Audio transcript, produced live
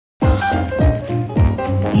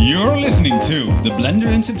You're listening to the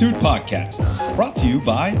Blender Institute podcast, brought to you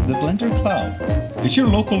by the Blender Cloud. It's your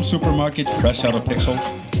local supermarket fresh out of pixels.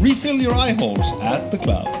 Refill your eye holes at the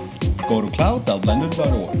Cloud. Go to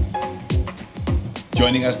cloud.blender.org.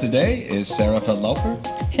 Joining us today is Sarah Feldlaufer.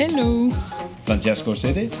 Hello. Francesco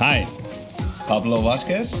City. Hi. Pablo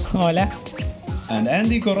Vasquez. Hola. And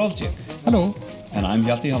Andy Korolczyk. Hello. And I'm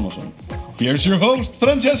Hjalti Halmarsson. Here's your host,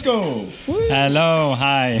 Francesco. Hello.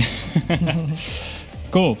 Hi.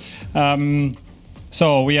 Cool.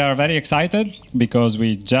 So we are very excited because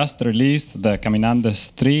we just released the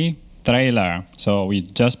Caminandes 3 trailer. So we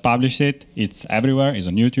just published it. It's everywhere. It's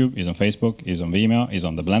on YouTube. It's on Facebook. It's on Vimeo. It's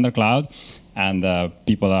on the Blender Cloud. And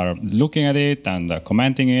people are looking at it and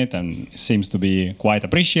commenting it, and it seems to be quite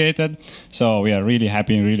appreciated. So we are really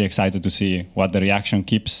happy and really excited to see what the reaction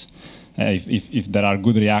keeps. If there are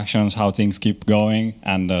good reactions, how things keep going,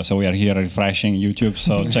 and so we are here refreshing YouTube,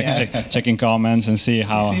 so checking comments and see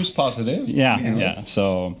how. It seems positive. Yeah.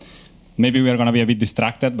 So maybe we are going to be a bit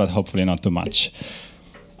distracted, but hopefully not too much.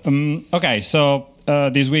 Okay, so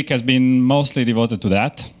this week has been mostly devoted to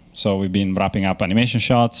that. So we've been wrapping up animation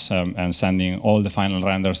shots and sending all the final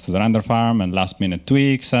renders to the render farm and last-minute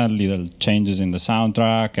tweaks, little changes in the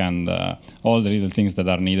soundtrack, and all the little things that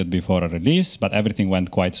are needed before a release. But everything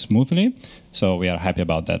went quite smoothly, so we are happy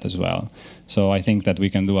about that as well. So I think that we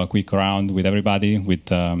can do a quick round with everybody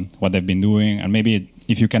with what they've been doing, and maybe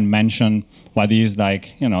if you can mention what is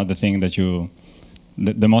the thing that you.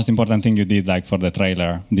 The most important thing you did for the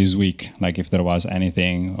trailer this week, if there was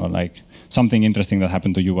anything or something interesting that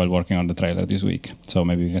happened to you while working on the trailer this week. So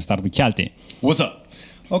maybe we can start with Hjalti. What's up?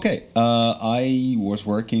 Okay, I was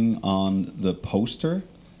working on the poster,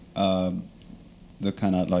 the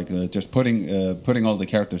kind of just putting all the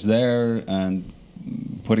characters there and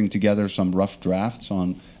putting together some rough drafts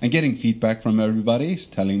on and getting feedback from everybody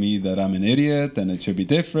telling me that I'm an idiot and it should be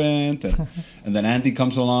different, and then Andy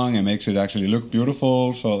comes along and makes it actually look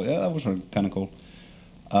beautiful. So yeah, that was kind of cool.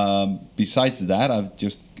 Besides that, I've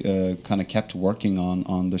just kind of kept working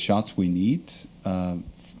on the shots we need,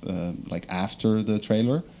 after the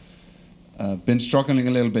trailer. Been struggling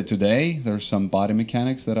a little bit today. There's some body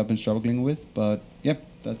mechanics that I've been struggling with, but yep,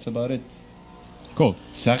 that's about it. Cool.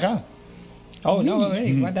 Sarah? Oh no!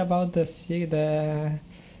 Wait, what about the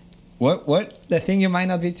What? the thing you might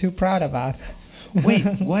not be too proud about? Wait,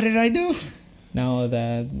 what did I do? No,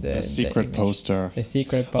 the secret poster. The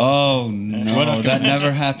secret poster. Oh no, that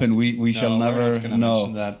never happened. We shall never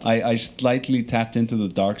know. That. I slightly tapped into the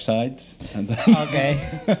dark side. And Okay.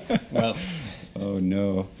 Well, oh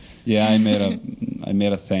no. Yeah, I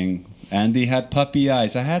made a thing. Andy had puppy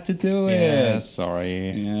eyes. I had to do it. yeah,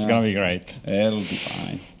 sorry. Yeah. It's going to be great. It'll be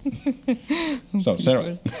fine. So,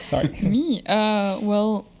 Sarah. Sorry. Me?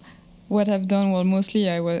 Well, what I've done, mostly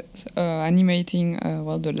I was animating,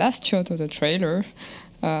 the last shot of the trailer.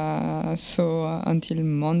 So until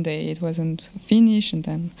Monday it wasn't finished, and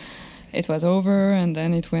then it was over, and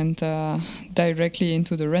then it went directly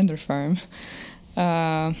into the render farm.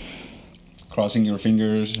 Crossing your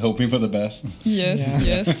fingers, hoping for the best.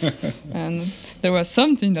 Yes. And there was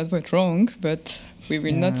something that went wrong, but we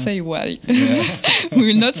will not say why. We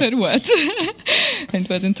will not say what. And it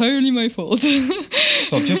was entirely my fault.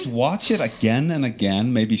 So just watch it again and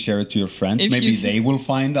again. Maybe share it to your friends. If Maybe they will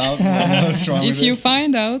find out what's wrong with If you it.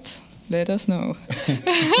 find out, let us know.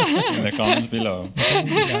 In the comments below.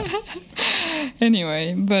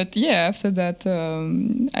 Anyway, but yeah, after that,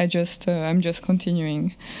 I'm just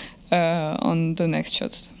continuing on the next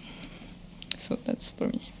shots. So that's for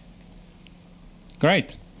me.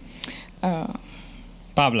 Great.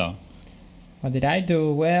 Pablo. What did I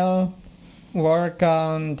do? Well,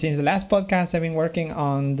 since the last podcast, I've been working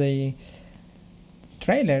on the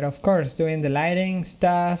trailer, of course, doing the lighting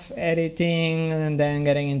stuff, editing, and then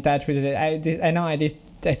getting in touch with it. I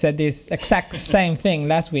said this exact same thing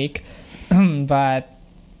last week, but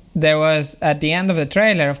there was, at the end of the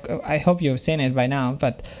trailer, I hope you've seen it by now,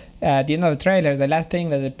 but at the end of the trailer, the last thing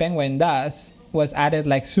that the penguin does was added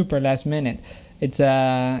super last minute. It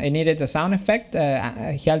needed a sound effect.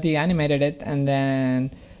 Hjalti animated it and then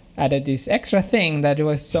added this extra thing that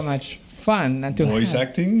was so much fun. And Voice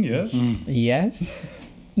acting, yes. Yes.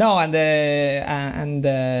 No, and the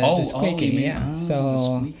squeaking. The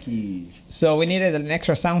squeaky. So we needed an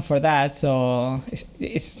extra sound for that. So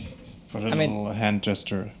it's For a little hand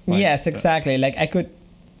gesture. Yes, exactly.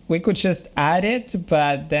 We could just add it,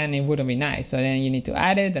 but then it wouldn't be nice. So then you need to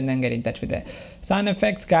add it and then get in touch with the sound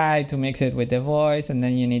effects guy to mix it with the voice, and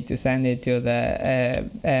then you need to send it to the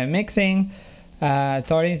mixing.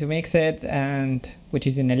 Tori to mix it, and which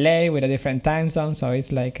is in LA with a different time zone. So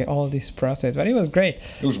it's like all this process, but it was great.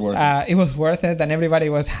 It was worth it. It was worth it, and everybody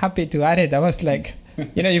was happy to add it. I was like,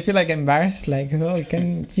 you feel like embarrassed, like, oh,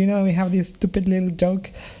 we have this stupid little joke,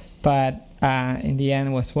 but in the end,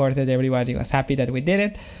 it was worth it. Everybody was happy that we did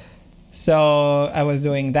it. So I was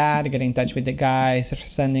doing that, getting in touch with the guys,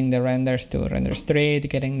 sending the renders to Render Street,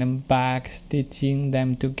 getting them back, stitching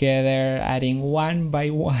them together, adding one by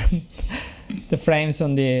one the frames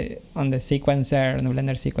on the sequencer, on the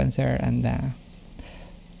Blender sequencer, and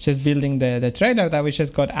just building the trailer that we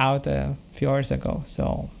just got out a few hours ago.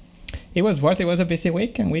 So it was worth it. It was a busy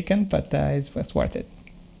weekend, but it was worth it.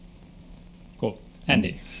 Cool.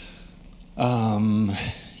 Andy.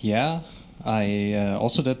 Yeah, I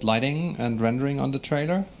also did lighting and rendering on the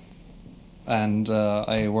trailer, and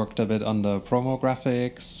I worked a bit on the promo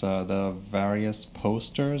graphics, the various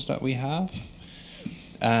posters that we have,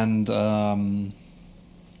 and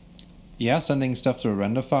sending stuff to a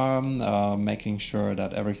render farm, making sure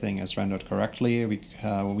that everything is rendered correctly.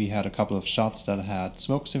 We had a couple of shots that had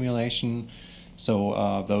smoke simulation,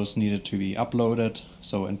 so those needed to be uploaded.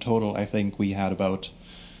 So in total, I think we had about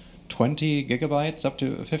 20 gigabytes, up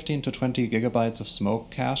to 15 to 20 gigabytes of smoke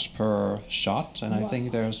cache per shot, and I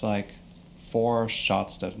think there's like 4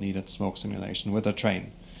 shots that needed smoke simulation with a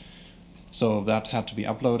train. So that had to be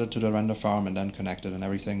uploaded to the render farm and then connected and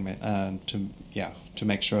everything, and to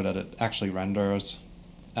make sure that it actually renders,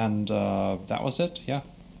 and that was it. Yeah.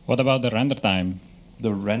 What about the render time?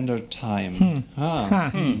 The render time.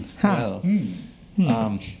 Well,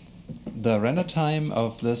 the render time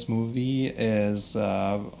of this movie is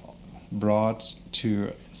brought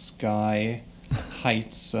to sky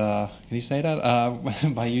heights. Can you say that?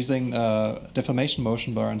 By using deformation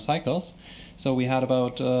motion blur and cycles. So we had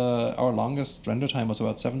about our longest render time was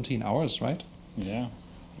about 17 hours, right? Yeah.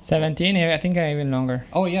 17, I think even longer.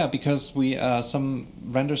 Oh yeah, because we some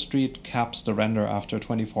Render Street caps the render after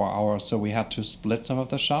 24 hours, so we had to split some of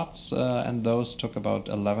the shots, and those took about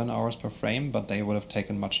 11 hours per frame, but they would have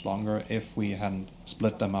taken much longer if we hadn't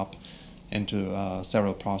split them up into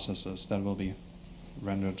several processes that will be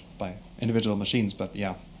rendered by individual machines. But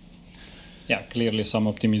yeah. Yeah, clearly some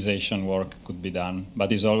optimization work could be done,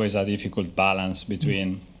 but it's always a difficult balance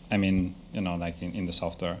between, like in the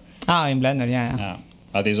software. In Blender, yeah. Yeah.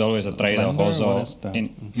 But there's always a trade-off Blender, also. what is that?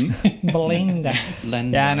 Blender.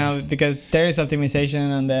 Blender. Yeah, no, because there is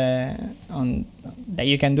optimization on that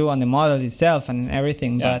you can do on the model itself and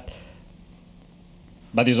everything, Yeah.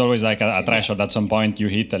 But it's always like a threshold. At some point, you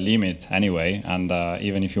hit a limit anyway, and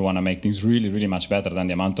even if you want to make things really, really much better than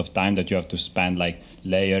the amount of time that you have to spend, like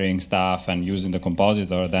layering stuff and using the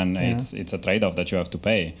compositor, then it's a trade-off that you have to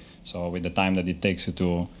pay. So with the time that it takes you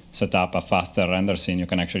to set up a faster render scene, you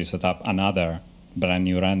can actually set up another brand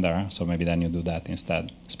new render. So maybe then you do that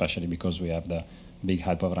instead, especially because we have the big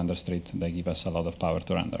help of Render Street. They give us a lot of power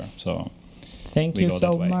to render. So thank we you go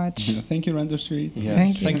so that way. much. Thank you, Render Street.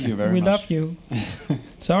 Yes, thank you very we much. love you.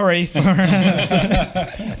 Sorry for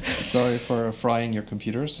Sorry for frying your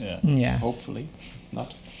computers. Yeah. yeah. Hopefully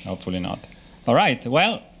not. Hopefully not. All right.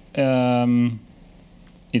 Well,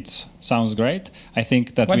 it sounds great. I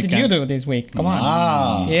think that What we did can... you do this week? Come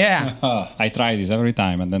on. Yeah. I try this every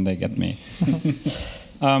time, and then they get me.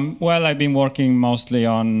 Well, I've been working mostly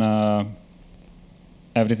on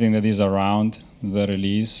everything that is around the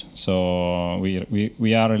release. So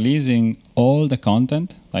we are releasing all the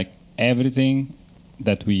content, like everything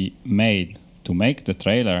that we made to make the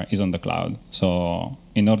trailer is on the cloud. So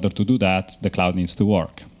in order to do that, the cloud needs to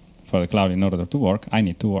work. For the cloud, in order to work, I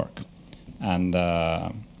need to work. And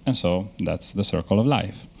so that's the circle of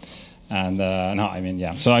life. And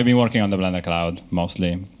so I've been working on the Blender Cloud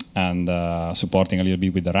mostly, and supporting a little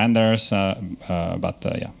bit with the renders, but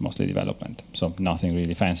mostly development. So nothing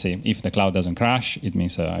really fancy. If the cloud doesn't crash, it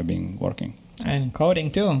means I've been working. And coding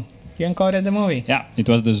too. You encoded the movie. Yeah, it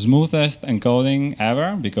was the smoothest encoding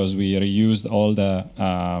ever because we reused all the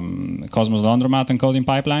Cosmos Laundromat encoding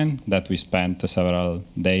pipeline that we spent several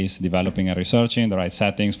days developing and researching the right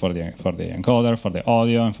settings for the encoder, for the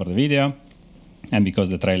audio, and for the video. And because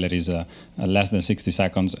the trailer is less than 60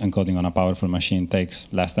 seconds, encoding on a powerful machine takes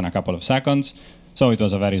less than a couple of seconds. So it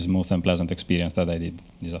was a very smooth and pleasant experience that I did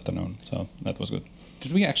this afternoon. So that was good.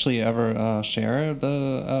 Did we actually ever share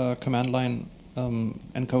the command line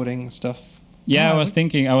encoding stuff? Yeah, I was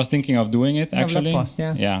thinking of doing it actually. Blog post,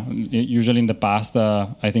 yeah. Usually in the past,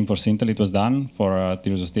 I think for Sintel it was done. For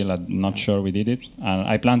Tears of Steel, I'm not sure we did it. And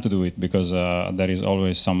I plan to do it because there is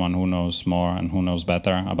always someone who knows more and who knows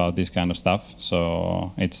better about this kind of stuff.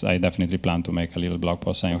 So I definitely plan to make a little blog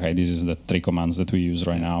post saying, okay, this is the 3 commands that we use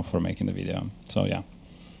right now for making the video. So yeah.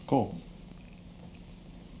 Cool.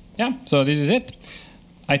 yeah, so this is it.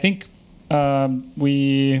 I think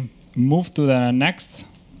we move to our next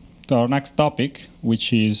topic,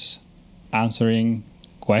 which is answering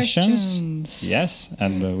questions. Yes,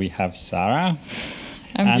 and we have Sarah.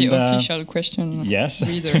 I'm the official question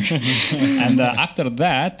reader. And after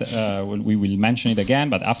that, we will mention it again,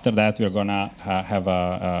 but after that, we're going to have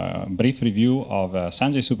a brief review of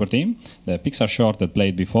Sanjay Super Team, the Pixar short that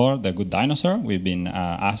played before, The Good Dinosaur. We've been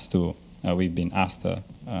asked to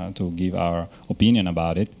give our opinion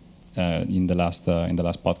about it in the last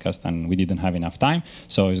podcast, and we didn't have enough time,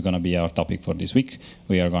 so it's going to be our topic for this week.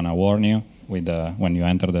 We are going to warn you with when you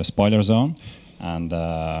enter the spoiler zone. And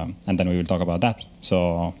then we will talk about that.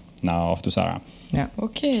 So now off to Sarah. Yeah.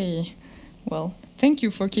 Okay. Well, thank you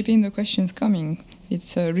for keeping the questions coming.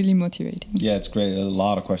 It's really motivating. Yeah, it's great. A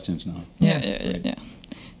lot of questions now. Yeah.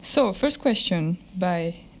 So, first question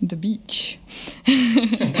by The Beach.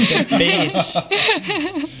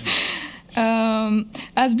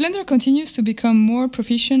 As Blender continues to become more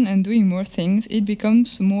proficient and doing more things, it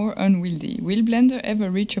becomes more unwieldy. Will Blender ever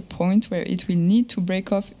reach a point where it will need to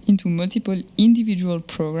break off into multiple individual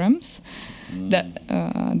programs?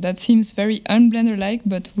 That seems very un-Blender-like,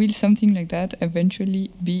 but will something like that eventually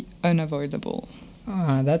be unavoidable?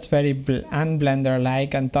 That's very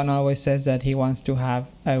un-Blender-like, and Ton always says that he wants to have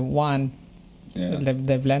the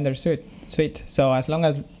Blender suite. So as long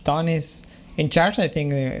as Ton is in charge, I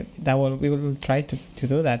think we will try to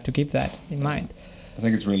do that, to keep that in mind. I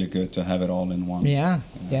think it's really good to have it all in one. Yeah.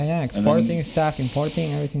 Exporting stuff,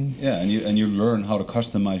 importing everything. Yeah, and you learn how to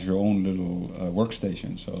customize your own little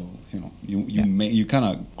workstation. So you kind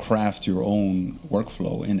of craft your own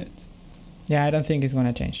workflow in it. Yeah, I don't think it's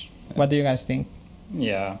gonna change. Yeah. What do you guys think?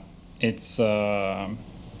 Yeah, it's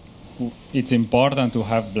important to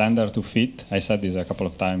have Blender to fit. I said this a couple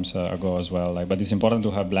of times ago as well. But it's important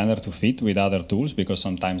to have Blender to fit with other tools, because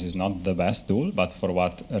sometimes it's not the best tool. But for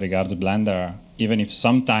what regards Blender, even if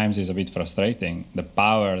sometimes it's a bit frustrating, the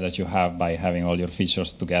power that you have by having all your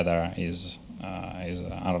features together is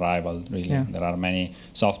unrivaled, really. Yeah. There are many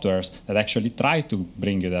softwares that actually try to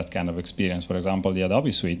bring you that kind of experience. For example, the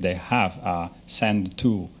Adobe Suite, they have a send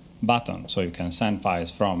to button, so you can send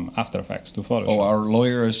files from After Effects to Photoshop. Oh, our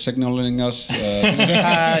lawyer is signaling us.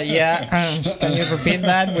 Can you repeat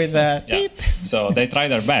that with a beep? So they try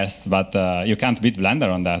their best, but you can't beat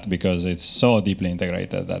Blender on that, because it's so deeply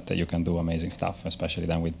integrated that you can do amazing stuff, especially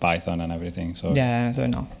then with Python and everything. So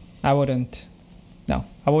no, I wouldn't. No,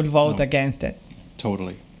 I would vote against it.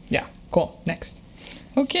 Totally. Yeah. Cool. Next.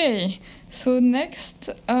 Okay. So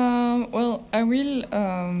next, I will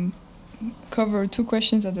cover two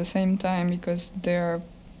questions at the same time, because they're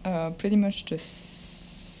pretty much the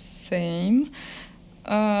same.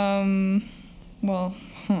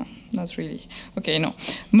 Not really. Okay, no.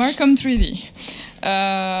 Markham 3D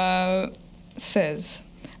says,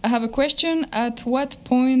 I have a question. At what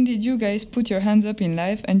point did you guys put your hands up in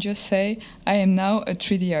life and just say, I am now a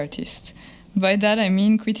 3D artist? By that I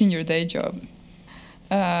mean quitting your day job.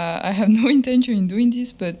 I have no intention in doing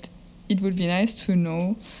this, but it would be nice to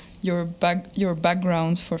know your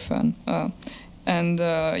backgrounds for fun.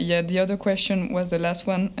 The other question was the last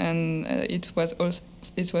one, and it was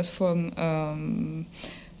from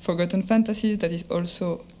Forgotten Fantasies, that is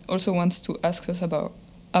also wants to ask us about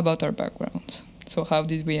our backgrounds. So how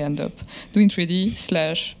did we end up doing 3D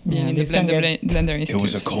 / being in the Blender Institute? It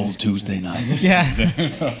was a cold Tuesday night. Yeah.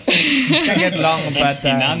 It can get long, but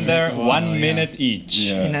in under 1 minute each.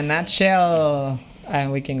 Yeah. In a nutshell,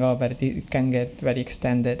 we can go, but it can get very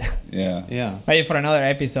extended. Yeah. Maybe for another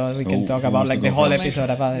episode, we can talk about the whole episode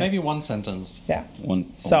about it. Maybe one sentence. Yeah.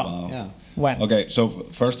 Wow. Yeah. When? Okay, so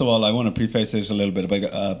first of all, I want to preface this a little bit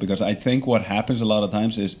because I think what happens a lot of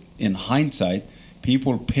times is, in hindsight,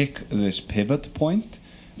 people pick this pivot point,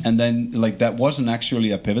 and then that wasn't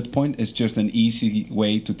actually a pivot point. It's just an easy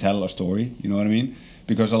way to tell a story. You know what I mean?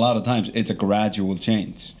 Because a lot of times it's a gradual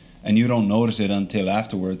change, and you don't notice it until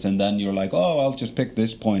afterwards, and then you're like, oh, I'll just pick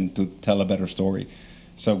this point to tell a better story.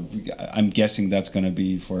 So I'm guessing that's going to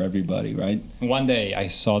be for everybody, right? One day I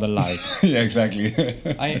saw the light. Yeah, exactly.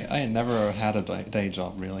 I never had a day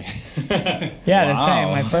job, really. The same.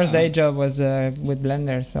 My first day job was with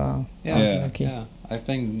Blender, so I was lucky. Yeah. I've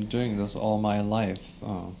been doing this all my life.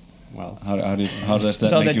 Oh, well. How does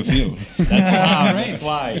that make you feel? That's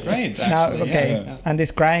why. Great, now, actually. okay, Yeah.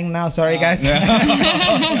 Andy's crying now. Sorry, guys.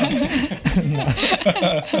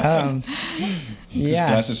 His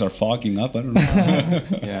glasses are fogging up. I don't know.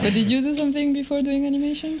 Yeah. But did you do something before doing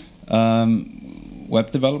animation?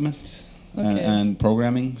 Web development and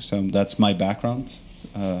programming. So that's my background.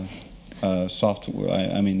 Software.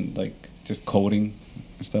 I mean, just coding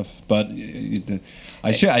stuff. But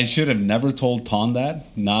I should have never told Ton that.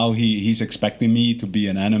 Now he's expecting me to be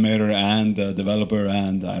an animator and a developer,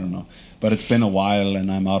 and I don't know. But it's been a while,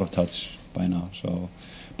 and I'm out of touch by now. So,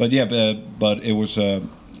 but yeah, but it was a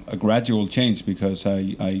gradual change because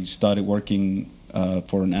I started working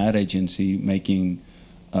for an ad agency making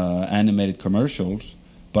animated commercials.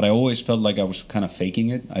 But I always felt like I was kind of faking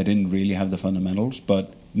it. I didn't really have the fundamentals,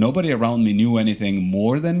 but nobody around me knew anything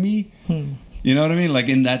more than me. You know what I mean? Like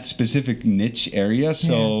in that specific niche area.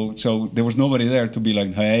 So there was nobody there to be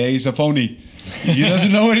like, hey, he's a phony. He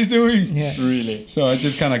doesn't know what he's doing. Yeah. Really. So I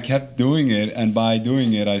just kind of kept doing it. And by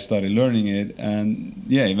doing it, I started learning it. And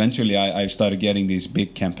yeah, eventually I started getting these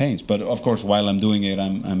big campaigns. But of course, while I'm doing it,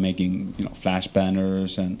 I'm making, flash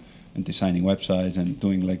banners and designing websites and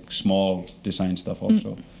doing like small design stuff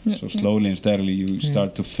also. So slowly and steadily you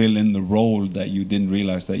start to fill in the role that you didn't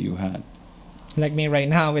realize that you had. Like me right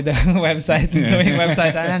now with the websites, doing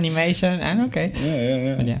website and animation, and okay.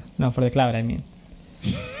 Yeah. But yeah, no, for the cloud, I mean.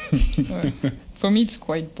 For me, it's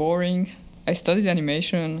quite boring. I studied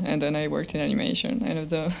animation and then I worked in animation. I haven't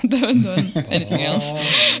done anything else.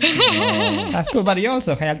 That's cool. But you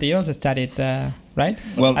also studied, right?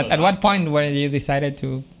 Well, at what point where you decided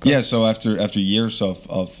to go? Yeah, so after years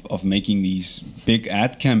of making these big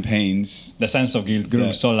ad campaigns, The sense of guilt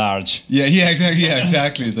grew so large. exactly.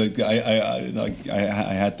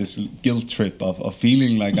 I had this guilt trip of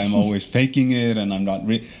feeling like I'm always faking it and I'm not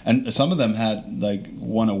and some of them had like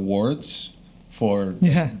won awards for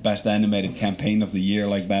best animated campaign of the year,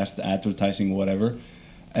 like best advertising, whatever.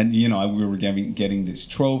 And we were getting these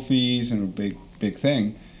trophies and a big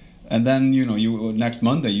thing. And then you next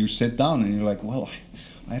Monday you sit down and you're like, well,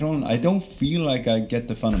 I don't feel like I get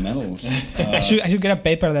the fundamentals. I should get a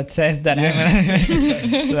paper that says that.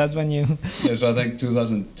 So that's when you. Yeah, so I think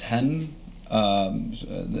 2010,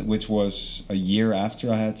 which was a year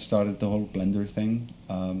after I had started the whole Blender thing.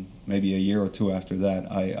 Maybe a year or two after that,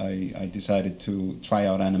 I decided to try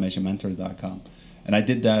out animationmentor.com. And I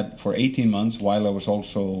did that for 18 months while I was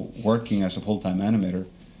also working as a full-time animator.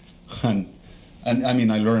 And I mean,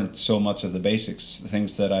 I learned so much of the basics, the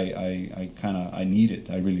things that I needed.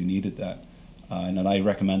 I really needed that. And I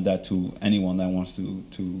recommend that to anyone that wants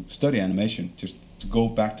to study animation, just to go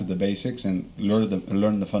back to the basics and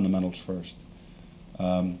learn the fundamentals first.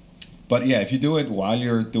 But yeah, if you do it while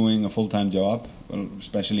you're doing a full-time job,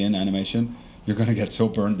 especially in animation, you're going to get so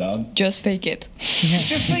burned out. Just fake it.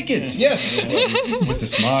 Just fake it, yes. With a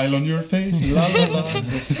smile on your face. La, la,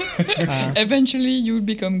 la. Eventually, you'll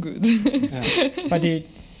become good. But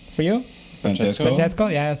for you? Francesco?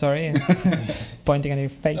 Yeah, sorry. Pointing at your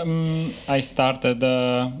face. I started,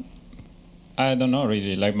 I don't know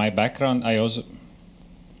really, like my background, I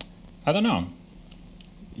don't know.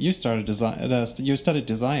 You started design. You studied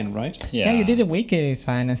design, right? Yeah, you did a wiki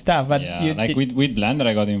design and stuff, but with Blender,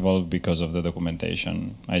 I got involved because of the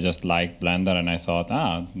documentation. I just liked Blender, and I thought,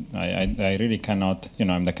 I really cannot.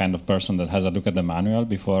 I'm the kind of person that has a look at the manual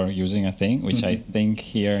before using a thing, which I think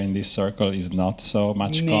here in this circle is not so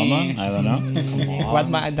much common. I don't know. What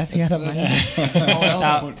does he have a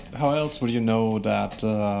manual? How else would you know that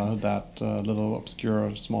little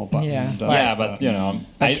obscure small button? Yeah, but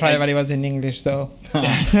I tried, but it was in English, so.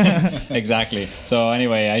 Exactly. So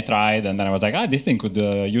anyway, I tried, and then I was like, this thing could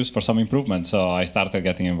use for some improvement. So I started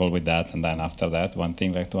getting involved with that, and then after that, one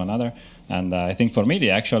thing led to another. And I think for me,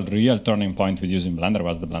 the actual real turning point with using Blender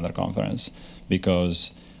was the Blender conference,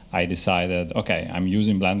 because I decided, okay, I'm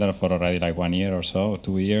using Blender for already like 1 year or so,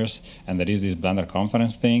 2 years, and there is this Blender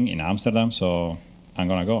conference thing in Amsterdam, so I'm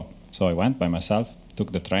gonna go. So I went by myself.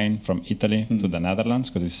 Took the train from Italy to the Netherlands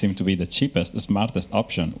because it seemed to be the cheapest, the smartest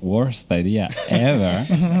option. Worst idea ever.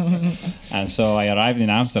 And so I arrived in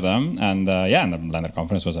Amsterdam, and and the Blender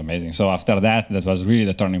conference was amazing. So after that was really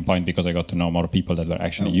the turning point because I got to know more people that were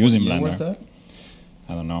actually using Blender. What was that?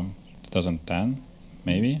 I don't know, 2010,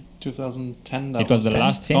 maybe? 2010. It was the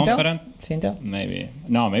last conference. Sintel? Maybe.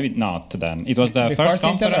 No, maybe not then. It was the Before first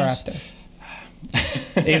Sintel conference. or after?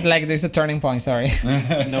 It's like there's a turning point, sorry.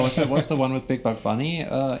 No, it was the one with Big Bug Bunny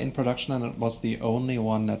in production, and it was the only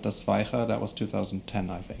one at the Zweiger. That was 2010,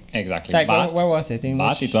 I think. Exactly. Like, but where was it? It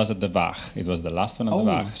was at the Waag. It was the last one at the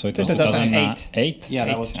Waag. So it was 2008. Yeah,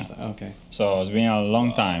 that was yeah. Okay. So it's been a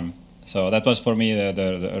long time. So that was for me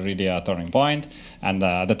the really a turning point. And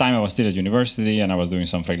at the time I was still at university and I was doing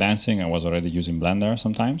some freelancing. I was already using Blender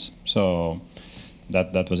sometimes. So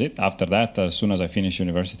that was it. After that, as soon as I finished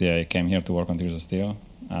university, I came here to work on Tears of Steel,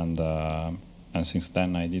 and since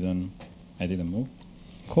then I didn't move.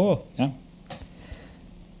 Cool. Yeah.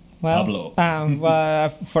 Pablo. Well,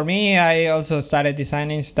 for me, I also started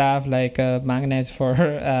designing stuff like magnets for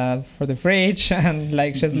the fridge and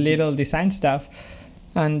like just little design stuff.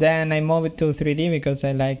 And then I moved to 3D because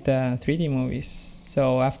I liked 3D movies.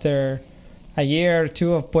 So after a year or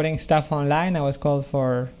two of putting stuff online, I was called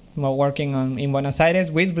for working in Buenos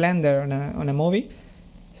Aires with Blender on a movie.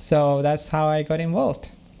 So that's how I got involved,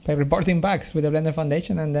 by reporting bugs with the Blender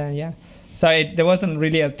Foundation. And then, yeah. So there wasn't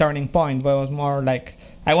really a turning point, but it was more like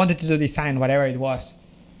I wanted to do design, whatever it was.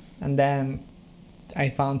 And then I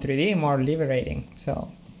found 3D more liberating. So,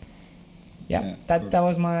 yeah, that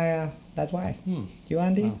was my, that's why. You,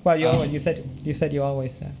 Andy? Oh. Well, you said you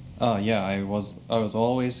always... Yeah, I was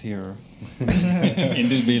always here. In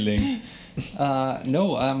this building.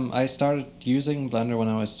 No, I started using Blender when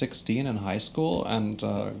I was 16 in high school, and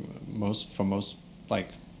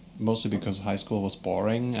mostly because high school was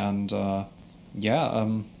boring, and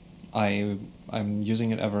I'm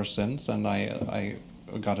using it ever since, and I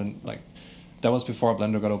got in that was before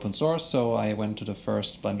Blender got open source, so I went to the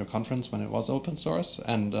first Blender conference when it was open source,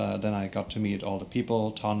 and then I got to meet all the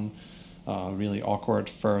people, really awkward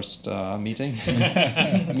first meeting.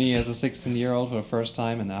 Me as a 16-year-old for the first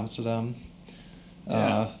time in Amsterdam.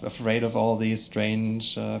 Afraid of all these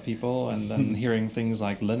strange people, and then hearing things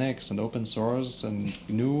like Linux and open source and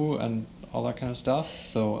GNU and all that kind of stuff.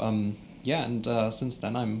 So since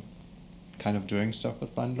then I'm kind of doing stuff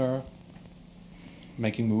with Blender,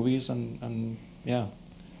 making movies and yeah.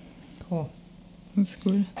 Cool. That's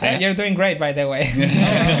cool. You're doing great, by the way.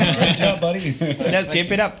 Great job, buddy. Just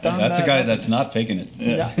keep it up. That's a guy that's not faking it.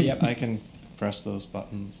 Yeah. Yep. I can press those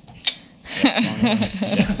buttons.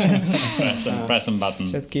 Press some button.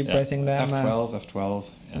 Just keep pressing them. F12.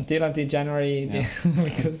 Until January,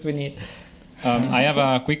 because we need. I have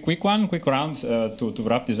a quick round to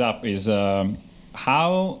wrap this up. Is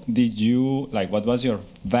how did you what was your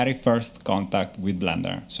very first contact with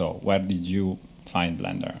Blender? So where did you find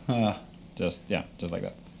Blender? Just like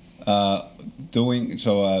that.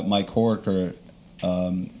 My coworker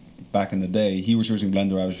back in the day, he was using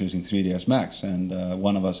Blender, I was using 3ds Max, and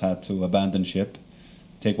one of us had to abandon ship,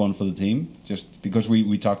 take one for the team, just because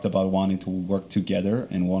we talked about wanting to work together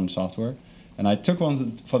in one software. And I took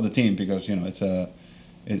one for the team because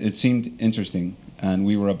it seemed interesting, and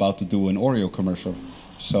we were about to do an Oreo commercial.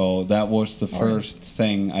 So that was the first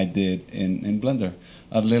thing I did in Blender.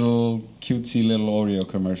 A little cutesy little Oreo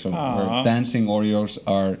commercial where dancing Oreos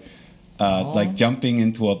are like jumping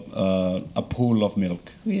into a pool of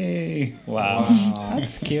milk. Yay! Wow.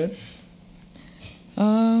 That's cute.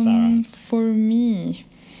 Sarah. For me,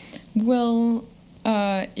 well,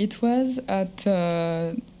 it was at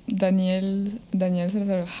Daniel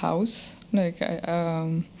Salazar's house.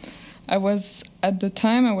 I was at the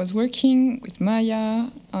time I was working with Maya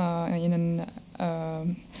in an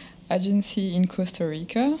agency in Costa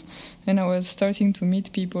Rica, and I was starting to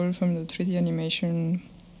meet people from the 3D animation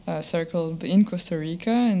circle in Costa Rica,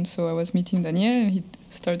 and so I was meeting Daniel, and he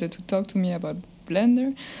started to talk to me about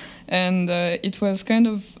Blender, and it was kind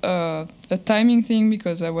of a timing thing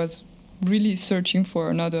because I was really searching for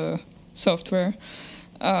another software.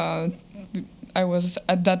 I was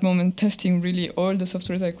at that moment testing really all the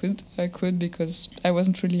softwares I could because I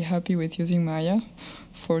wasn't really happy with using Maya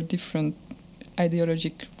for different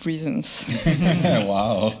ideological reasons.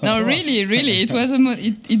 Wow. No, really, it was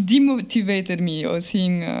it demotivated me. Or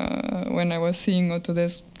seeing when I was seeing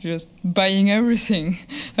Autodesk just buying everything,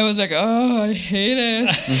 I was like, oh, I hate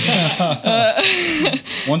it.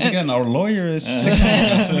 Once again, our lawyer is.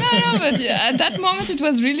 No, but at that moment it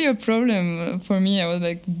was really a problem for me. I was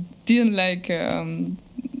like, didn't like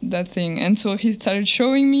that thing, and so he started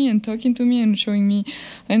showing me and talking to me and showing me,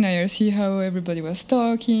 and I see how everybody was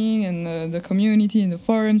talking and the community and the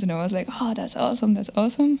forums, and I was like, oh, that's awesome.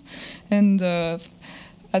 And at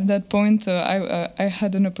that point I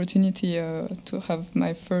had an opportunity to have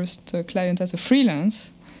my first client as a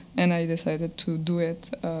freelance, and I decided to do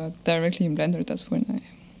it directly in Blender. That's when I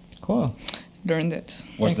learned it.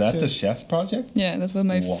 Was that the chef project? Yeah, that was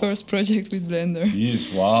my first project with Blender.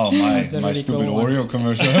 Jeez, wow, my really stupid cool Oreo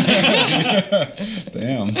commercial.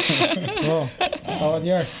 Damn. Cool. What was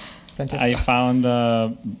yours, Francesco? I found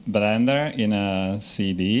Blender in a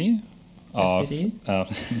CD of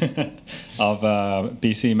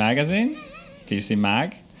PC Magazine, PC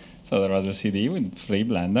Mag. So there was a CD with free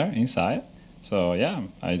Blender inside. So yeah,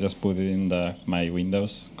 I just put it in my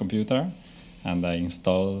Windows computer, and I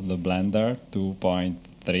installed the Blender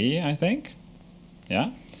 2.3, I think.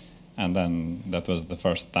 Yeah. And then that was the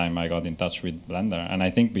first time I got in touch with Blender. And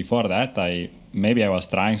I think before that, I was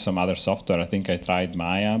trying some other software. I think I tried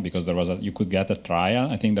Maya because you could get a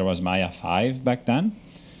trial. I think there was Maya 5 back then.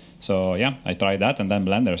 So yeah, I tried that, and then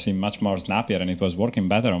Blender seemed much more snappier, and it was working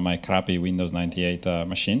better on my crappy Windows 98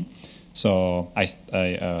 machine. So I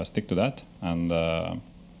stick to that, and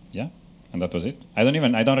yeah, and that was it. I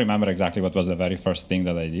don't remember exactly what was the very first thing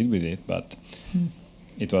that I did with it, but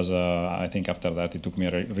it was I think after that it took me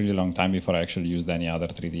a really long time before I actually used any other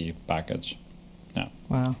 3D package. Yeah.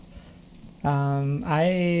 Wow.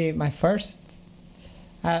 I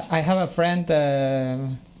have a friend,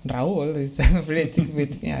 Raúl, is related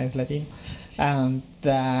with me, is Latino,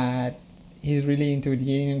 that he's really into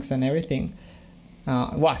Linux and everything.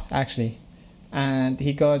 Was actually, and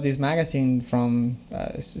he got this magazine from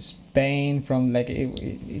Spain. From like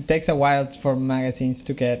it takes a while for magazines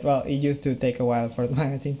to get. Well, it used to take a while for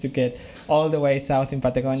magazines to get all the way south in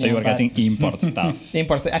Patagonia. So you were getting import stuff.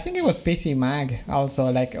 Imports. I think it was PC Mag also,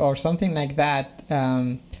 like, or something like that.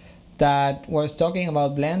 That was talking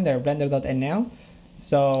about Blender.nl.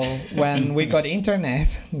 So when we got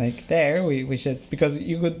internet, like there, we just, because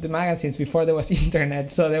you got the magazines before there was internet,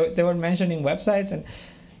 so they were mentioning websites. And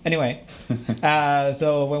anyway,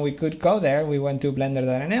 so when we could go there, we went to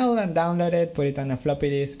Blender.nl and downloaded it, put it on a floppy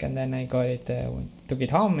disk, and then I got it, took it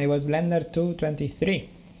home. It was Blender 2.23.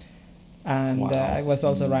 And Wow. I was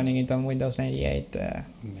also running it on Windows 98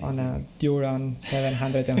 on a Duron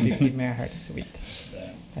 750 megahertz width.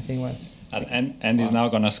 I think it was. And he's now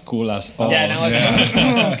gonna school us all. Yeah,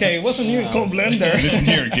 now okay, it wasn't even called Blender. Listen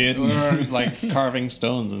here, kid. We were like carving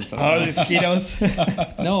stones and stuff. All these kiddos.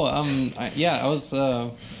 No, I was.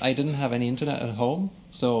 I didn't have any internet at home,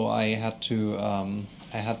 so I had to.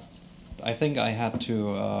 I think I had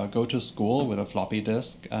to go to school with a floppy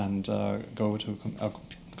disk and go to a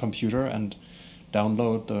computer and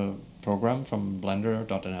download the program from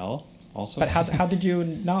Blender.nl. Also, But how did you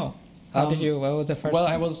know? How did you? What was the first? Well,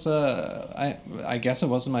 one? I was. I guess it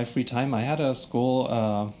was in my free time. I had a school.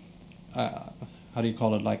 How do you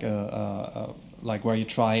call it? Like like where you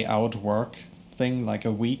try out work thing, like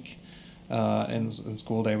a week. In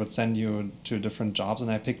school, they would send you to different jobs,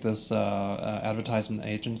 and I picked this advertisement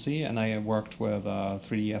agency, and I worked with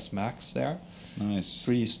 3ds Max there. Nice.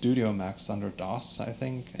 3D Studio Max under DOS, I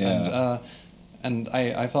think. Yeah. And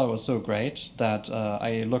I thought it was so great that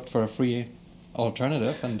I looked for a free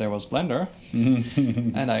alternative, and there was Blender.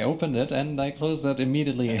 And I opened it, and I closed it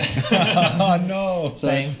immediately. Oh no! So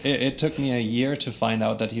Same. it took me a year to find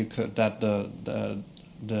out that you could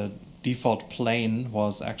the default plane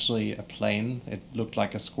was actually a plane. It looked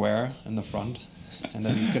like a square in the front, and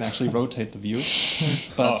then you can actually rotate the view.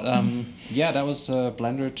 But yeah, that was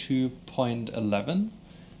Blender 2.11,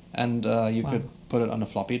 and you could put it on a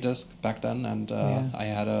floppy disk back then. And I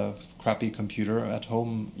had a crappy computer at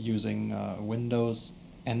home using Windows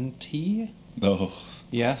NT. Oh,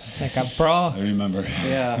 Yeah. Like a pro. I remember.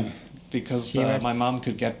 Yeah, because Keywords. my mom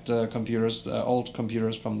could get computers, old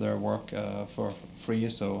computers from their work for free,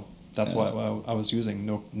 so that's why I was using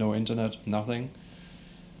no internet, nothing.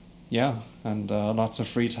 Yeah, and lots of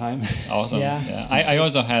free time. Awesome. Yeah. I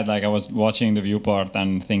also had, like, I was watching the viewport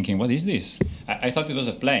and thinking, what is this? I thought it was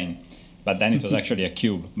a plane, but then it was actually a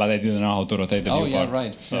cube, but I didn't know how to rotate the Oh, viewport. yeah,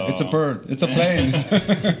 right. So It's a bird. It's a plane.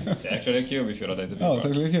 It's actually a cube if you rotate the Oh, viewport. it's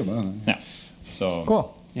actually a cube. Oh. Yeah. So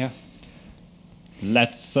Cool. Yeah.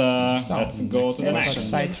 let's go to the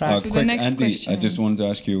Next. next. Sidetrack. To the Quick, next Andy, question. I just wanted to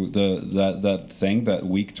ask you that thing, that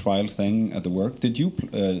week trial thing at the work. Did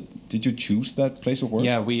you choose that place of work?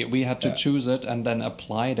 Yeah, we had to choose it and then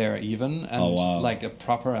apply there even, and Oh, wow. like a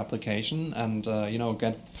proper application, and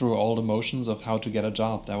get through all the motions of how to get a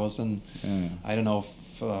job. That was in I don't know,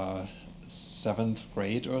 7th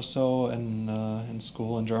grade or so in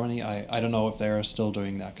school in Germany. I don't know if they're still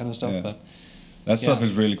doing that kind of stuff, Yeah. but That stuff Yeah.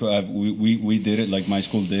 is really cool. We did it, like my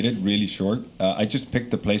school did it, really short. I just picked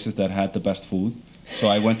the places that had the best food. So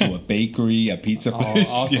I went to a bakery, a pizza place.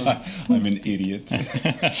 awesome. Yeah, I'm an idiot.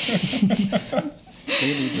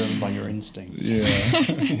 clearly driven by your instincts. Yeah.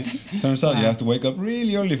 Turns out you have to wake up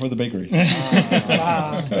really early for the bakery.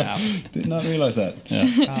 Wow. Snap. Did not realize that.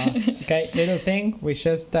 Okay, little thing. We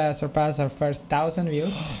just surpassed our first 1,000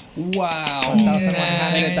 views. Wow.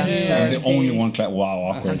 1,130. I'm the only one. Wow,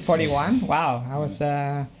 awkward. 141. Wow, I was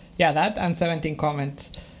that and 17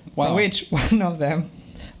 comments. Wow. From which one of them,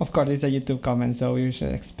 of course, is a YouTube comment, so we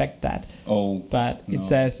should expect that. Oh, But it no.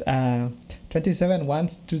 says 27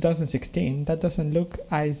 once 2016. That doesn't look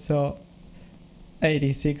ISO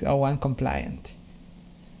 8601 compliant.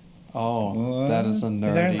 Oh, What? that is a Is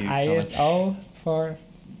there nerdy an comment. ISO for?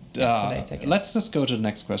 Wait a second. Let's just go to the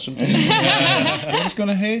next question, please. You're just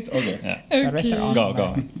gonna hate? Okay. The rest are awesome.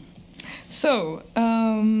 Go. So,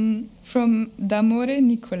 from Damore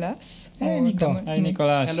Nicolas. Hey, or Nico. Damo- Hi,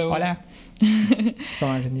 Nicolas. Hello. Hola. From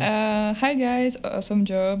Argentina. Hi guys, awesome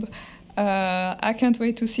job. I can't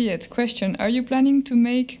wait to see it. Question: are you planning to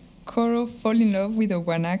make Koro fall in love with a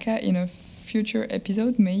Wanaka in a future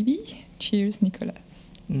episode? Maybe. Cheers, Nicolas.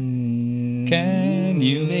 Can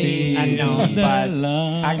you feel no, the but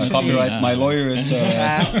love? actually- Copyright. My lawyer is.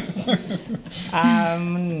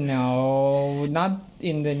 No, not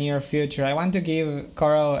in the near future. I want to give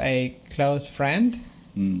Koro a close friend,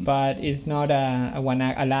 but it's not a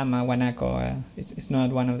llama, Wanako. It's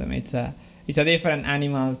not one of them. It's a different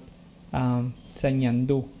animal. It's a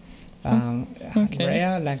Nyandu. Okay.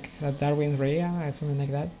 Rhea, like Darwin's Rhea, or something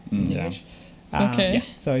like that. in Yeah. English. Okay. Yeah,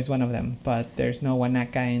 so it's one of them, but there's no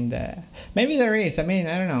Wanaka in the. Maybe there is. I mean,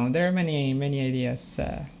 I don't know. There are many ideas.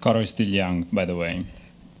 Koro is still young, by the way.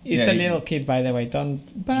 It's Yeah, a little kid, by the way. Don't.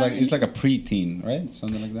 But It's like a preteen, right?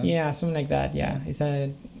 Something like that. yeah, something like that. Yeah, it's a.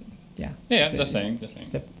 Yeah. Yeah, It's a- just saying.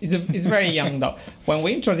 It's very young though. When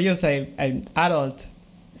we introduce an adult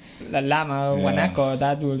llama or Yeah. Wanako,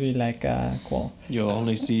 that will be like cool. You'll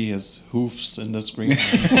only see his hoofs in the screen.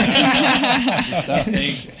 It's that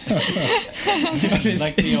big.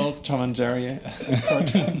 Like the old Tom and Jerry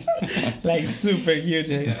cartoons. Like super huge.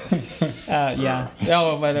 Yeah.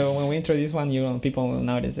 Oh, but when we introduce one, people will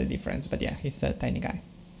notice the difference. But yeah, he's a tiny guy,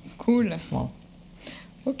 Cool. small.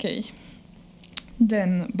 Okay.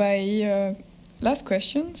 Then by last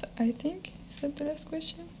questions, I think. Is that the last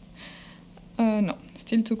question? No,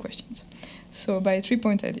 still 2 questions. So by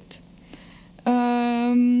 3-point edit.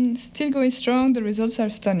 Still going strong, the results are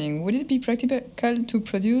stunning. Would it be practical to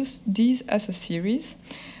produce these as a series?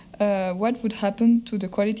 What would happen to the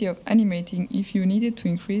quality of animating if you needed to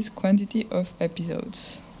increase quantity of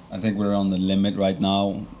episodes? I think we're on the limit right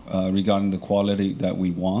now regarding the quality that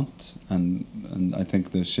we want, and I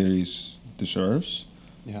think the series deserves.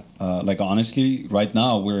 Yeah. Like honestly, right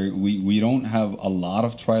now we don't have a lot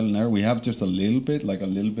of trial and error. We have just a little bit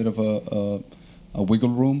of a wiggle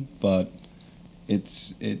room, but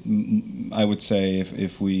I would say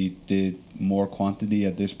if we did more quantity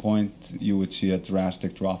at this point, you would see a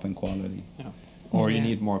drastic drop in quality. Yeah. Or you Yeah.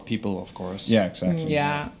 need more people, of course. Yeah, exactly.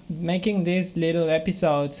 Yeah, making these little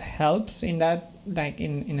episodes helps in that, like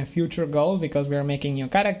in a future goal, because we are making new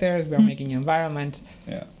characters, we are making new environments.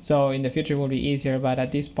 Yeah. So in the future will be easier. But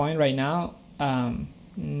at this point, right now,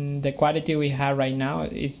 the quality we have right now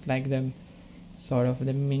is like the sort of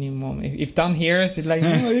the minimum. If Tom hears, it's like,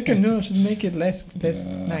 no, you can just make it less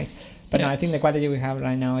Yeah. nice. But no, Yeah. I think the quality we have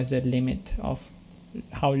right now is the limit of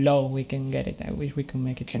how low we can get it. I wish we can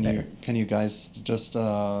make it better. Can you guys just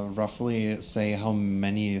roughly say how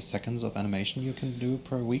many seconds of animation you can do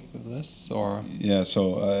per week with this, or? Yeah,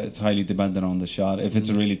 so it's highly dependent on the shot. If it's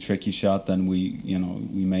a really tricky shot, then we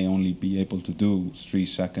may only be able to do 3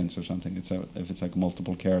 seconds or something. If it's like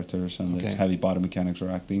multiple characters and it's Okay. heavy body mechanics or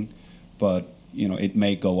acting, but it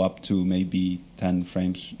may go up to maybe 10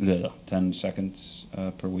 seconds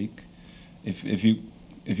per week.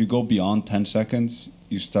 If you go beyond 10 seconds,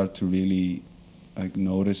 you start to really like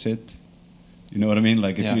notice it. You know what I mean?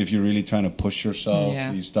 Like if you're really trying to push yourself,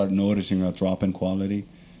 Yeah. you start noticing a drop in quality.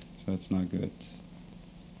 So it's not good.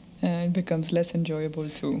 It becomes less enjoyable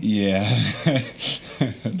too. Yeah.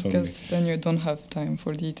 Totally. Because then you don't have time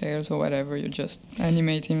for details or whatever. You're just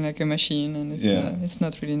animating like a machine, and it's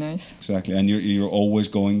not really nice. Exactly, and you're always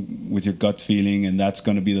going with your gut feeling, and that's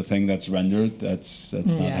going to be the thing that's rendered. That's not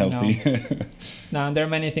Yeah, healthy. No, there are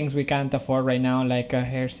many things we can't afford right now, like a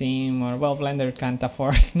hair seam, or Blender can't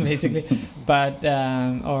afford basically, but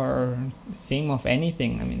or seam of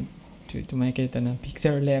anything. I mean, to make it on a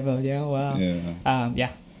pixel level, wow.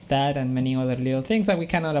 Yeah. That and many other little things that we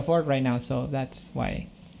cannot afford right now. So that's why.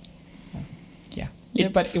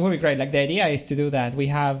 Yep. But it would be great. Like the idea is to do that. We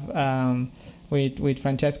have with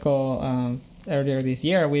Francesco earlier this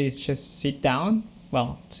year. We just sit down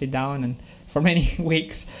and for many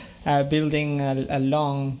weeks building a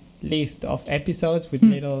long list of episodes with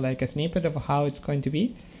little like a snippet of how it's going to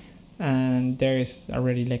be, and there is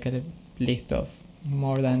already like a list of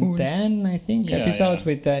more than Cool. 10 I think Yeah, episodes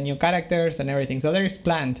yeah. with new characters and everything. So there is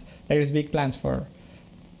big plans for,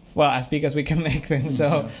 well, as big as we can make them.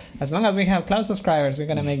 So as long as we have cloud subscribers, we're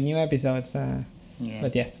gonna make new episodes.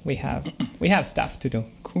 But yes, we have stuff to do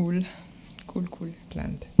Cool.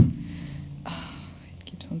 planned. It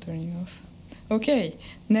keeps on turning off. Okay,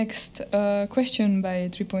 next question by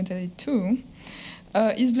 3.82.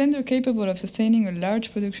 Is Blender capable of sustaining a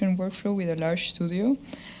large production workflow with a large studio?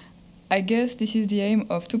 I guess this is the aim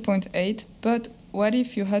of 2.8, but what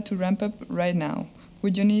if you had to ramp up right now?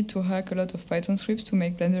 Would you need to hack a lot of Python scripts to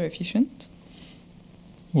make Blender efficient?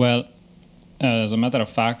 Well, as a matter of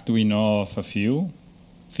fact, we know of a few.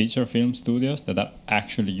 feature film studios that are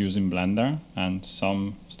actually using Blender, and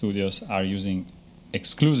some studios are using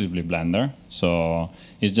exclusively Blender. So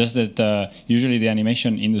it's just that usually the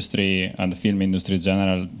animation industry and the film industry in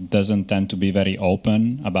general doesn't tend to be very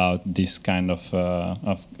open about this kind of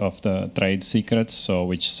the trade secrets, so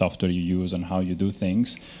which software you use and how you do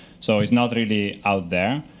things. So it's not really out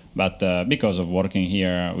there. But because of working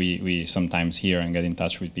here, we sometimes hear and get in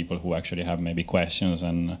touch with people who actually have maybe questions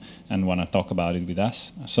and want to talk about it with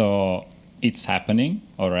us. So it's happening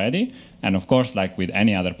already. And of course, like with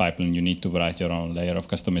any other pipeline, you need to write your own layer of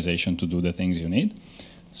customization to do the things you need.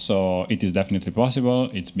 So it is definitely possible.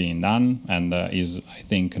 It's being done, and is, I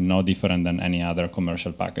think, no different than any other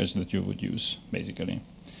commercial package that you would use, basically.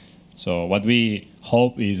 So what we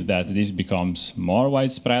hope is that this becomes more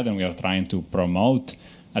widespread, and we are trying to promote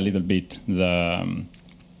a little bit the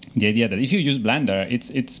idea that if you use Blender,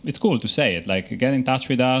 it's cool to say it. Like, get in touch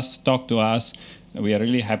with us, talk to us. We are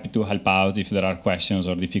really happy to help out if there are questions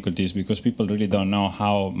or difficulties, because people really don't know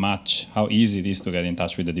how easy it is to get in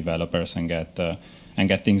touch with the developers and get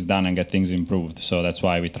things done and get things improved. So that's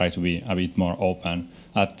why we try to be a bit more open.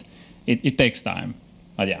 But it takes time.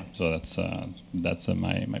 But yeah, so that's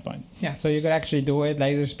my point. Yeah, so you could actually do it.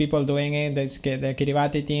 Like, there's people doing it. The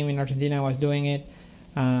Kiribati team in Argentina was doing it.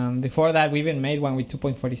 Before that, we even made one with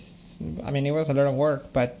 2.40. I mean, it was a lot of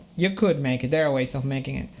work, but you could make it. There are ways of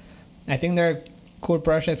making it. I think there are cool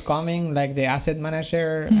projects coming, like the Asset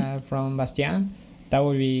Manager from Bastian. That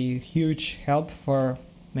would be huge help for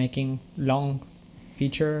making long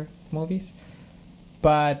feature movies.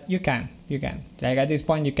 But you can. Like, at this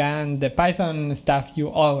point, you can. The Python stuff, you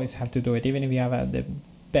always have to do it. Even if you have the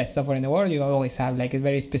best software in the world, you always have like a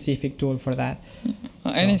very specific tool for that.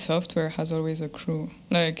 Any software has always a crew.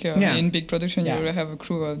 Like in big production, you will have a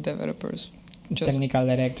crew of developers. Technical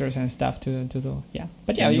directors and stuff to do. Yeah.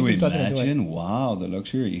 But yeah, Can you can totally imagine? do it. Wow, the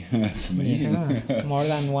luxury. It's amazing. Yeah. More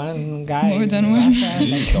than one guy. More than in one. Russia,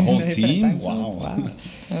 like, The whole different team? time zone. Wow.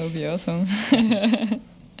 That would be awesome.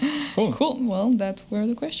 Cool. Well, that were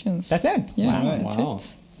the questions. That's it. Yeah, Wow. that's Wow,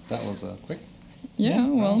 it. that was a quick. Yeah,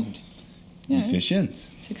 well, round. yeah, Efficient.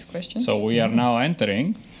 6 questions. So we are now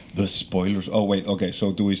entering. The spoilers. Oh, wait. Okay,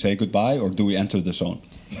 so do we say goodbye or do we enter the zone?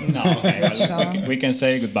 No, okay, well, we can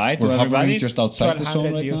say goodbye to We're hovering everybody. just outside the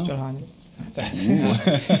zone 1200 right views, now. 1200.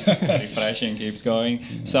 Refreshing, keeps going.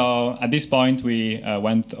 So at this point, we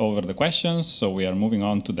went over the questions. So we are moving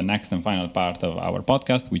on to the next and final part of our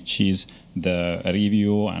podcast, which is the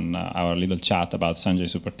review and our little chat about Sanjay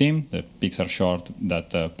Super Team, the Pixar short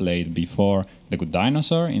that played before The Good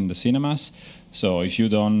Dinosaur in the cinemas. So if you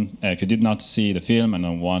did not see the film and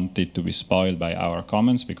don't want it to be spoiled by our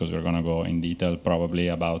comments, because we're going to go in detail probably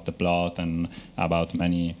about the plot and about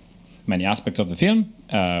many aspects of the film,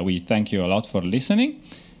 we thank you a lot for listening,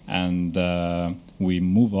 and we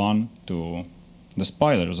move on to the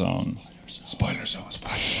spoiler zone. Spoiler zone.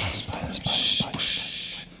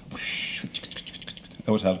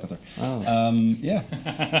 That was Helkater. Oh. Yeah.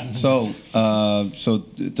 So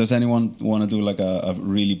does anyone want to do like a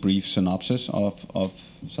really brief synopsis of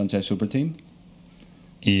Sanjay Super Team?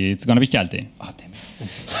 It's going to be Hjalti. Ah, damn it.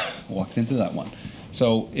 Walked into that one.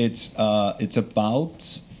 So it's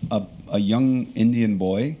about a young Indian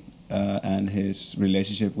boy and his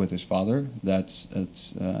relationship with his father.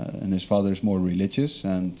 And his father is more religious,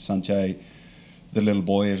 and Sanjay, the little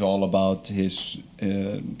boy, is all about his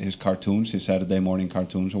cartoons, his Saturday morning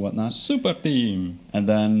cartoons or whatnot. Super Team. And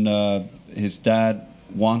then his dad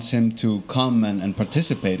wants him to come and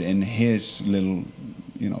participate in his little,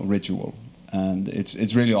 ritual. And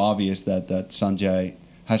it's really obvious that Sanjay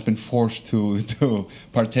has been forced to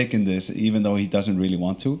partake in this, even though he doesn't really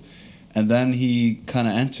want to. And then he kind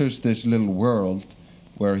of enters this little world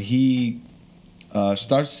where he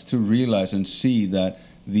starts to realize and see that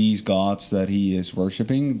these gods that he is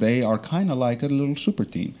worshipping, they are kind of like a little super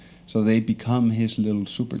team. So they become his little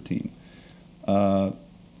super team.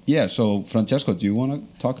 So Francesco, do you want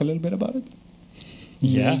to talk a little bit about it?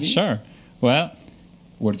 Yeah, Maybe? sure. Well,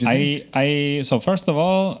 What did you think? So first of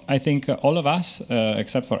all, I think all of us,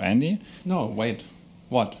 except for Andy, No, wait.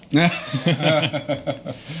 What?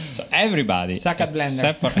 so everybody, Suck at Blender.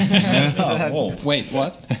 except for Oh, Wait,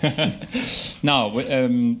 what? no,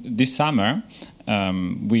 this summer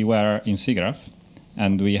we were in SIGGRAPH,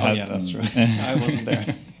 and we Oh had yeah, that's true. I wasn't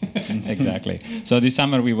there. exactly. So this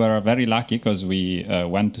summer we were very lucky because we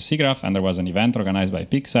went to SIGGRAPH, and there was an event organized by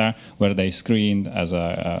Pixar where they screened as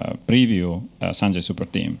a preview Sanjay Super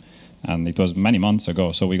Team, and it was many months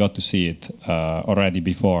ago. So we got to see it already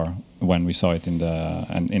before when we saw it in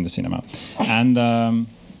the cinema, and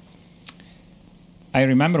I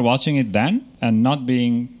remember watching it then and not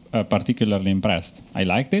being particularly impressed. I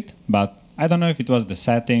liked it, but I don't know if it was the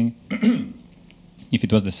setting, if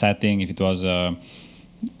it was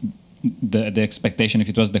the expectation, if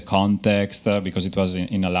it was the context, because it was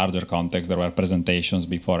in a larger context. There were presentations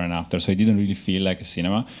before and after, so it didn't really feel like a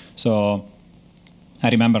cinema. So I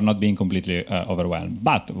remember not being completely overwhelmed,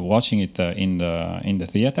 but watching it in the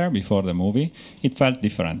theater before the movie, it felt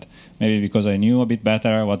different. Maybe because I knew a bit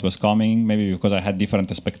better what was coming, maybe because I had different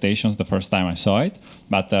expectations the first time I saw it,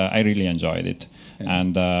 but I really enjoyed it. Yeah.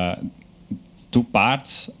 And two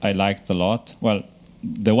parts I liked a lot. Well,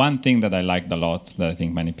 the one thing that I liked a lot, that I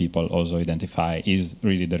think many people also identify, is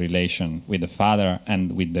really the relation with the father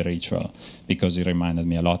and with the ritual, because it reminded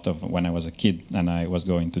me a lot of when I was a kid and I was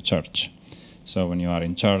going to church. So when you are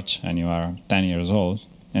in church and you are 10 years old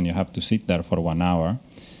and you have to sit there for 1 hour,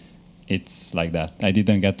 it's like that. I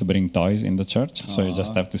didn't get to bring toys in the church, so you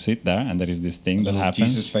just have to sit there, and there is this thing that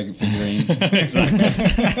happens. Jesus figurine. Exactly.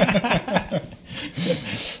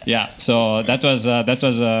 Yeah. So that was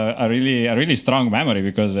a really strong memory,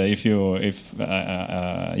 because if you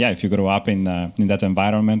grow up in that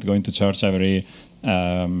environment, going to church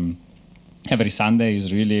every Sunday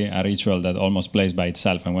is really a ritual that almost plays by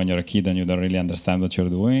itself. And when you're a kid and you don't really understand what you're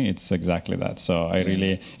doing, it's exactly that. So it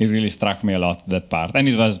really struck me a lot, that part. And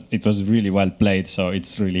it was really well played. So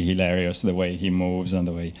it's really hilarious the way he moves and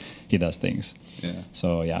the way he does things. Yeah.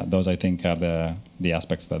 So yeah, those I think are the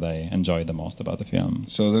aspects that I enjoy the most about the film.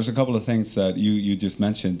 So there's a couple of things that you just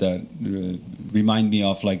mentioned that remind me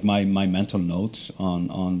of like my mental notes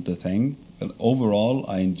on the thing. But overall,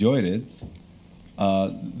 I enjoyed it.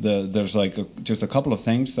 There's like just a couple of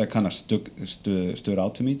things that kind of stood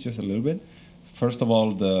out to me just a little bit. First of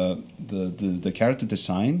all, the character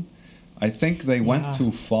design. I think they went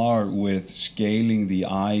too far with scaling the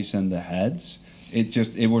eyes and the heads.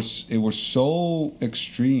 It was so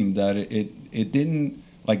extreme that it didn't,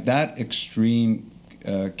 like, that extreme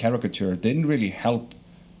caricature didn't really help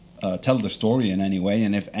tell the story in any way.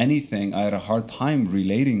 And if anything, I had a hard time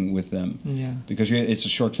relating with them. Yeah. Because it's a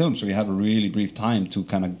short film, so you have a really brief time to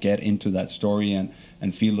kind of get into that story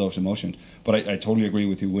and feel those emotions. But I totally agree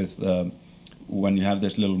with you with when you have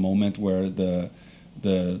this little moment where the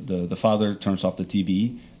father turns off the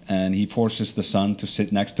TV and he forces the son to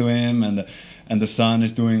sit next to him, and the son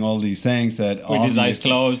is doing all these things that with his eyes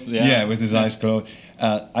closed. Yeah, with his eyes closed.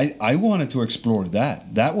 I wanted to explore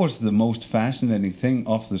that. That was the most fascinating thing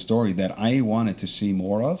of the story that I wanted to see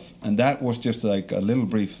more of, and that was just like a little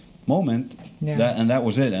brief moment. Yeah. That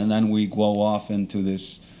was it. And then we go off into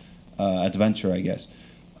this adventure, I guess.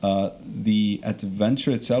 The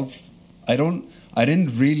adventure itself, I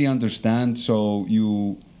didn't really understand. So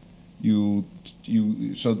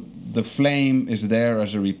so the flame is there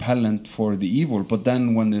as a repellent for the evil, but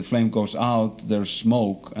then when the flame goes out, there's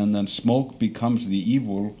smoke, and then smoke becomes the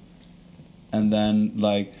evil, and then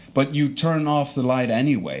but you turn off the light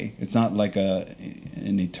anyway. It's not like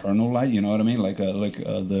an eternal light, you know what I mean? Like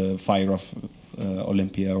the fire of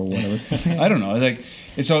Olympia or whatever. I don't know.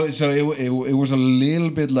 So it was a little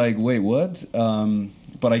bit like, wait, what?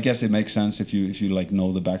 But I guess it makes sense if you like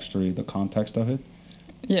know the backstory, the context of it.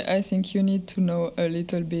 Yeah, I think you need to know a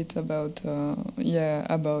little bit about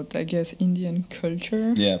I guess Indian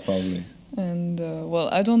culture. Yeah, probably. And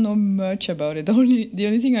I don't know much about it. The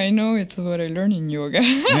only thing I know is what I learned in yoga.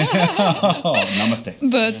 Namaste.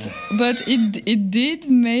 But it did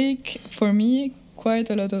make for me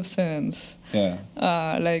quite a lot of sense. Yeah.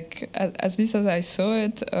 At least as I saw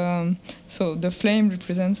it, so the flame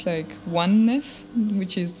represents like oneness,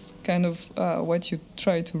 which is kind of what you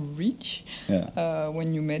try to reach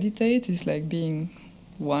when you meditate. Is like being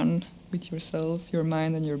one with yourself, your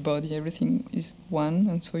mind and your body. Everything is one,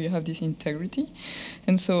 and so you have this integrity.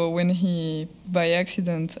 And so when he by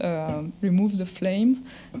accident removes the flame,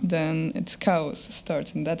 then its chaos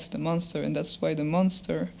starts, and that's the monster. And that's why the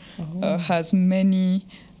monster has many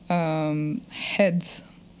heads,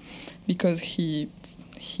 because he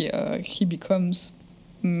becomes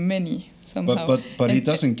many somehow. But he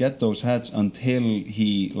doesn't get those heads until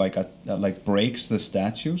he breaks the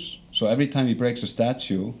statues. So every time he breaks a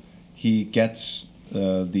statue, he gets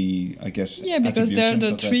because they're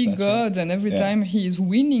the three gods, and every time he is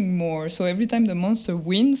winning more. So every time the monster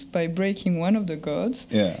wins by breaking one of the gods,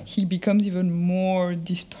 he becomes even more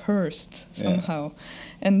dispersed somehow.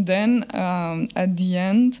 And then at the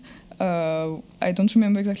end, I don't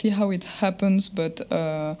remember exactly how it happens, but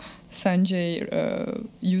Sanjay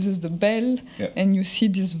uses the bell, and you see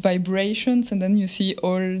these vibrations, and then you see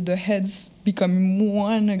all the heads becoming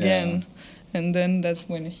one again, and then that's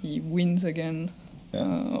when he wins again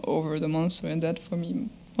over the monster, and that for me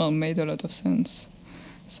made a lot of sense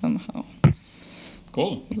somehow.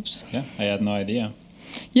 Cool. Oops. Yeah, I had no idea.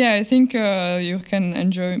 Yeah, I think you can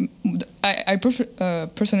enjoy. I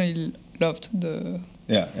personally loved the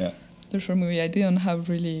short movie. I didn't have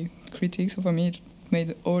really critics, so for me it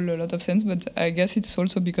made a lot of sense. But I guess it's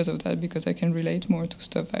also because of that, because I can relate more to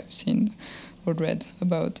stuff I've seen or read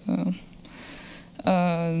about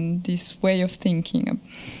this way of thinking.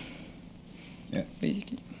 Yeah,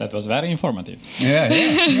 basically. That was very informative. Yeah.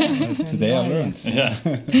 Today I learned. Yeah.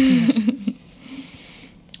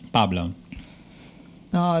 Pablo.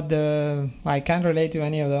 No, I can't relate to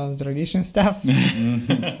any of the religion stuff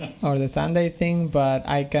or the Sunday thing, but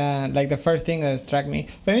I can, like, the first thing that struck me.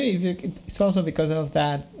 But maybe it's also because of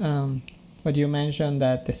that, what you mentioned,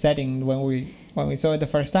 that the setting when we saw it the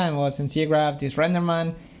first time was in SIGGRAPH, this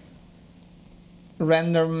Renderman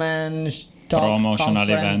talk, Promotional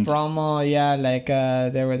event. promo, yeah, like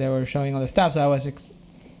they were showing all the stuff, so I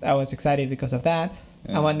was excited because of that.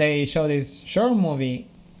 Yeah. And when they showed this short movie,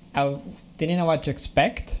 I didn't know what to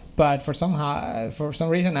expect, but for some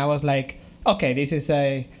reason I was like, okay, this is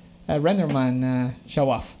a Renderman show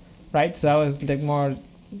off, right? So I was like more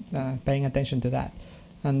paying attention to that.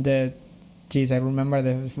 And I remember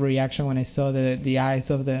the reaction when I saw the eyes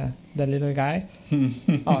of the little guy.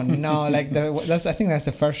 Oh no, like I think that's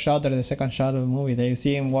the first shot or the second shot of the movie that you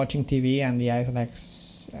see him watching TV and the eyes are like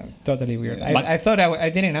totally weird. Yeah. I thought I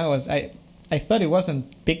didn't know it was I thought it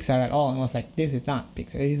wasn't Pixar at all, and was like, this is not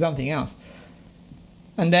Pixar, it's something else.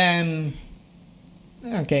 And then,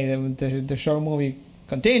 okay, the short movie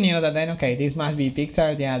continued, and then, okay, this must be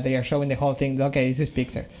Pixar. Yeah, they are showing the whole thing. Okay, this is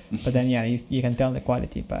Pixar. But then, yeah, you can tell the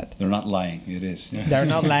quality, but... They're not lying, it is. Yeah. They're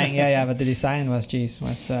not lying, yeah, but the design was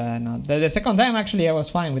not... The second time, actually, I was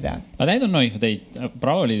fine with that. But I don't know if they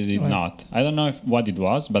probably did Well, not. I don't know what it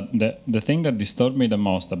was, but the thing that disturbed me the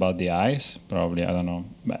most about the eyes, probably, I don't know,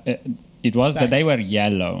 but it was that they were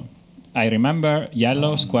yellow. I remember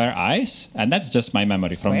yellow square eyes, and that's just my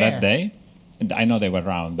memory from that day. And I know they were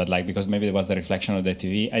round, but like because maybe it was the reflection of the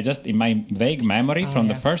TV. I just, in my vague memory from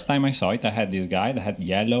the first time I saw it, I had this guy that had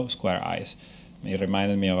yellow square eyes. It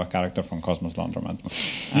reminded me of a character from Cosmos Laundromat.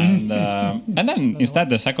 And then instead,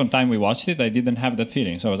 the second time we watched it, I didn't have that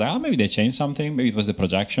feeling. So I was like, oh, maybe they changed something. Maybe it was the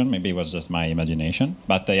projection. Maybe it was just my imagination.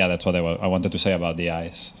 But yeah, that's what I wanted to say about the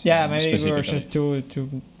eyes. Yeah, maybe we were just to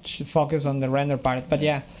focus on the render part. But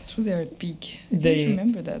yeah. It's true, they're big. I didn't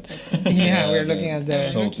remember that. Yeah, we're looking at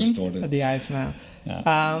the eyes now.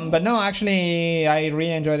 Yeah. But no, actually, I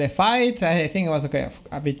really enjoyed the fight. I think it was okay,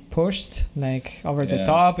 a bit pushed, like over the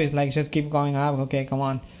top. It's like just keep going up. Okay, come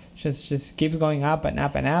on, just keeps going up and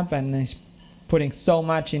up and up, and it's putting so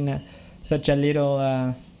much in such a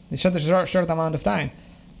little, short amount of time.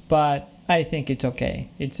 But I think it's okay.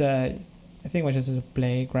 I think it was just a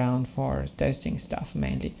playground for testing stuff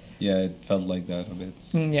mainly. Yeah, it felt like that a bit.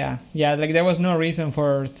 Yeah. Like there was no reason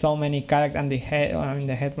for so many characters and the head. Well, I mean,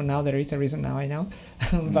 the head. Well, now there is a reason. Now I know,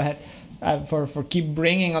 but for keep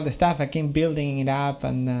bringing all the stuff, I keep building it up,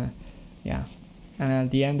 and and at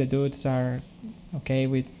the end the dudes are okay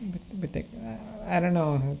with the. I don't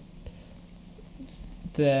know.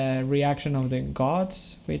 The reaction of the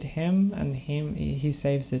gods with him, and he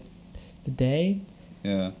saves the day.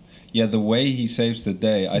 Yeah, the way he saves the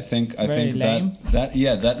day, I think lame.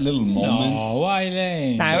 that little moment. No, why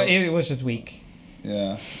lame? No, it was just weak.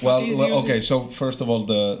 Yeah. Well, okay. So first of all,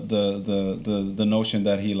 the notion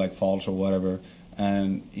that he like falls or whatever,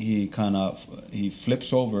 and he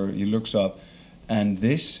flips over, he looks up, and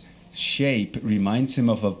this shape reminds him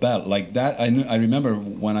of a bell. Like that, I remember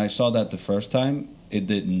when I saw that the first time, it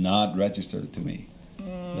did not register to me.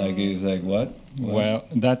 Like it was like what? Well,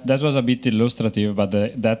 that was a bit illustrative, but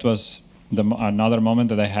that was another moment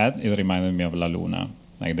that I had. It reminded me of La Luna.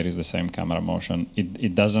 Like there is the same camera motion.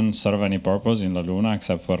 It doesn't serve any purpose in La Luna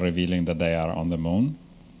except for revealing that they are on the moon.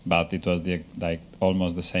 But it was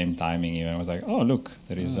almost the same timing. Even I was like, oh look,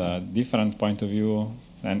 there is a different point of view.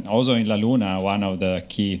 And also in La Luna, one of the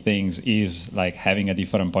key things is like having a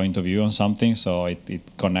different point of view on something. So it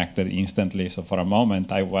connected instantly. So for a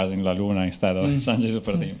moment, I was in La Luna instead of Sanjay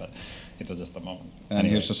Super Team. But it was just a moment. And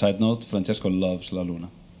here's a side note: Francesco loves La Luna.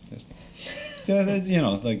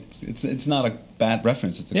 Like it's not a bad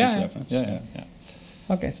reference; it's a good reference. Yeah.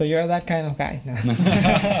 Okay, so you're that kind of guy. No.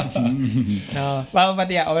 No. Well,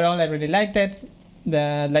 but yeah, overall, I really liked it.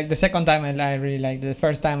 The second time, I really liked it. The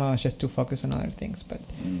first time, I was just too focused on other things. But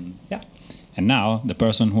yeah. And now the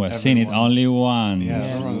person who has seen it only once. Yeah,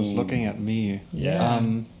 everyone's looking at me. Yes.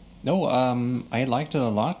 I liked it a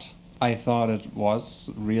lot. I thought it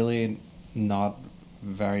was really not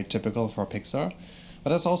very typical for Pixar, But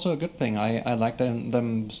that's also a good thing. I like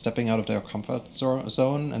them stepping out of their comfort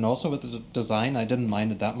zone, and also with the design, I didn't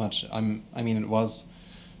mind it that much. I mean, it was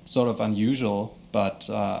sort of unusual, but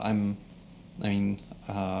I'm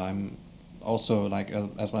also like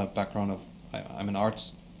as my background of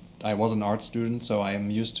I was an art student, so I am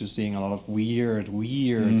used to seeing a lot of weird,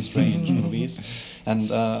 strange movies, and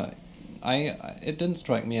it didn't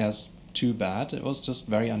strike me as too bad. It was just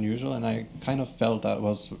very unusual, and I kind of felt that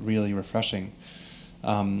was really refreshing.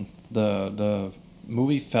 The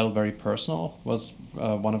movie felt very personal. Was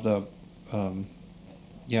one of the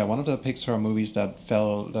Pixar movies that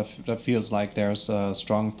feels like there's a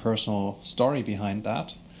strong personal story behind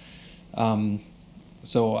that.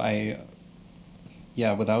 So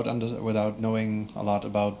without knowing a lot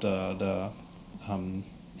about the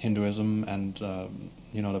Hinduism and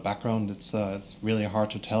the background, it's really hard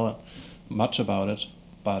to tell much about it.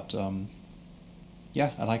 But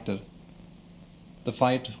I liked it. The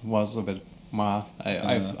fight was a bit.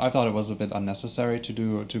 I thought it was a bit unnecessary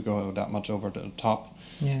to go that much over the top.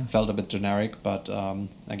 Yeah. Felt a bit generic, but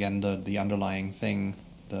again, the underlying thing,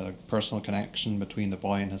 the personal connection between the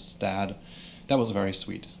boy and his dad, that was very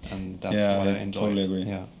sweet, and that's what I enjoyed. Totally agree.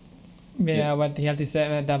 Yeah, what he had to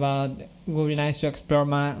say about would be nice to explore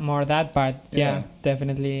more that part. Yeah,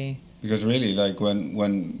 definitely. Because really, like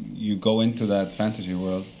when you go into that fantasy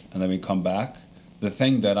world and then we come back, the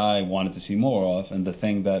thing that I wanted to see more of, and the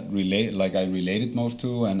thing that I related most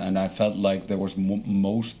to, and I felt like there was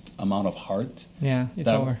most amount of heart. Yeah, it's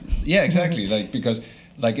over. Yeah, exactly. Because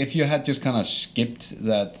if you had just kind of skipped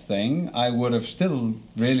that thing, I would have still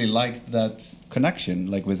really liked that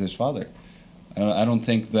connection, like with his father. I don't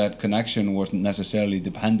think that connection wasn't necessarily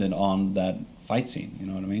dependent on that fight scene. You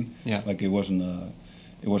know what I mean? Yeah. Like it wasn't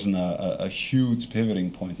a huge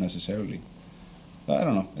pivoting point necessarily. I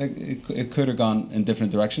don't know. It could have gone in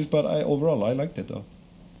different directions, but overall I liked it though.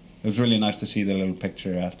 It was really nice to see the little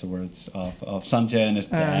picture afterwards of Sanjay and his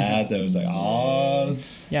dad. I was like, oh,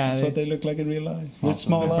 that's what they look like in real life. With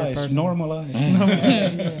small eyes, normal eyes.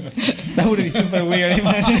 That would be super weird.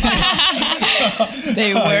 Imagine.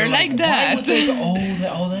 They were like that. Why would they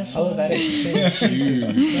go, that's why. That is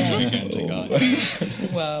huge.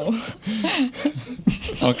 Wow.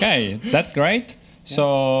 Okay, that's great.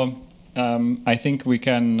 So I think we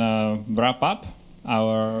can wrap up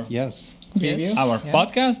our Yes. Yes. our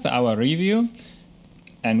podcast, our review,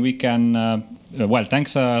 and we can.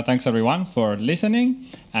 Thanks everyone for listening.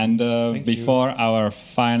 And before our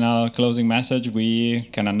final closing message, we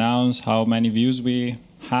can announce how many views we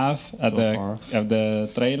have at the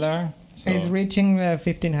trailer. So It's reaching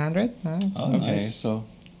 1,500. Okay, Nice. so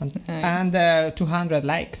And 200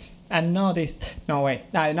 likes. And noticed. No, wait.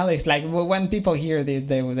 I noticed. Like when people hear this,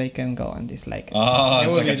 they can go and dislike. Oh, They it's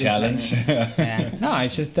will like be a challenge. Yeah. No,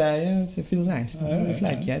 it's just it feels nice. It's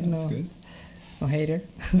like That's good. no hater.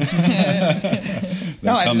 They're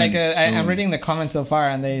No, coming I'm soon. reading the comments so far,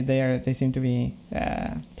 and they seem to be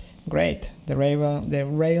great. The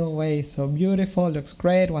railway is so beautiful, looks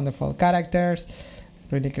great, wonderful characters,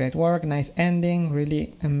 really great work, nice ending,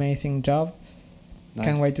 really amazing job. nice.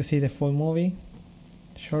 Can't wait to see the full movie.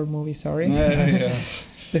 Short movie, sorry. Yeah.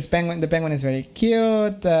 The penguin is very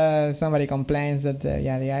cute. Somebody complains that the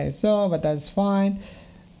ISO, but that's fine.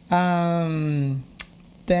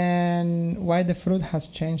 Then why the fruit has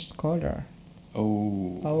changed color?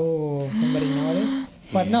 Oh. Somebody noticed?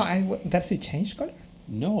 But no, does it change color?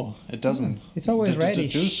 No, it doesn't. It's always the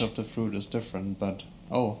reddish. juice of the fruit is different, but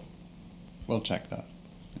we'll check that.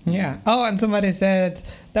 Yeah. Oh, and somebody said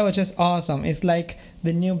that was just awesome. It's like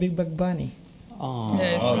the new Big Bug Bunny. Oh,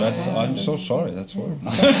 Yes. Oh, I'm so sorry. That's horrible.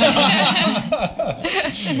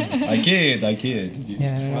 I kid.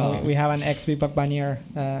 Yeah, Wow. we have an ex Big Bug Bunnier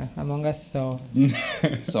among us, so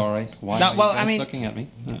sorry. Why No, are well, you guys I mean- looking at me?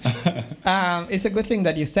 it's a good thing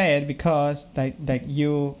that you say it because like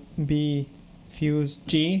you be Fuse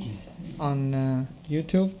G on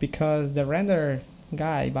YouTube because the render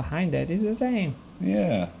guy behind it is the same.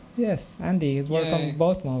 Yeah. Yes, Andy is working Yay. on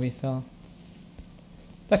both movies, so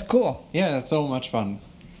that's cool. Yeah, it's so much fun.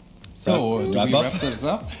 So, do Wrap we up? wrap this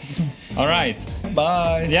up? all right.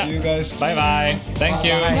 Bye. Yeah. See you guys. Bye bye. Thank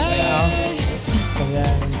you.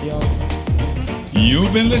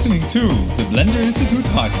 You've been listening to the Blender Institute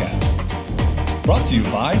podcast. Brought to you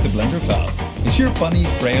by the Blender Cloud. Is your bunny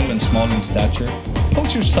frail and small in stature?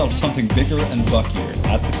 Poach yourself something bigger and buckier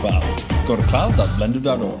at the cloud. Go to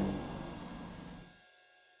cloud.blender.org.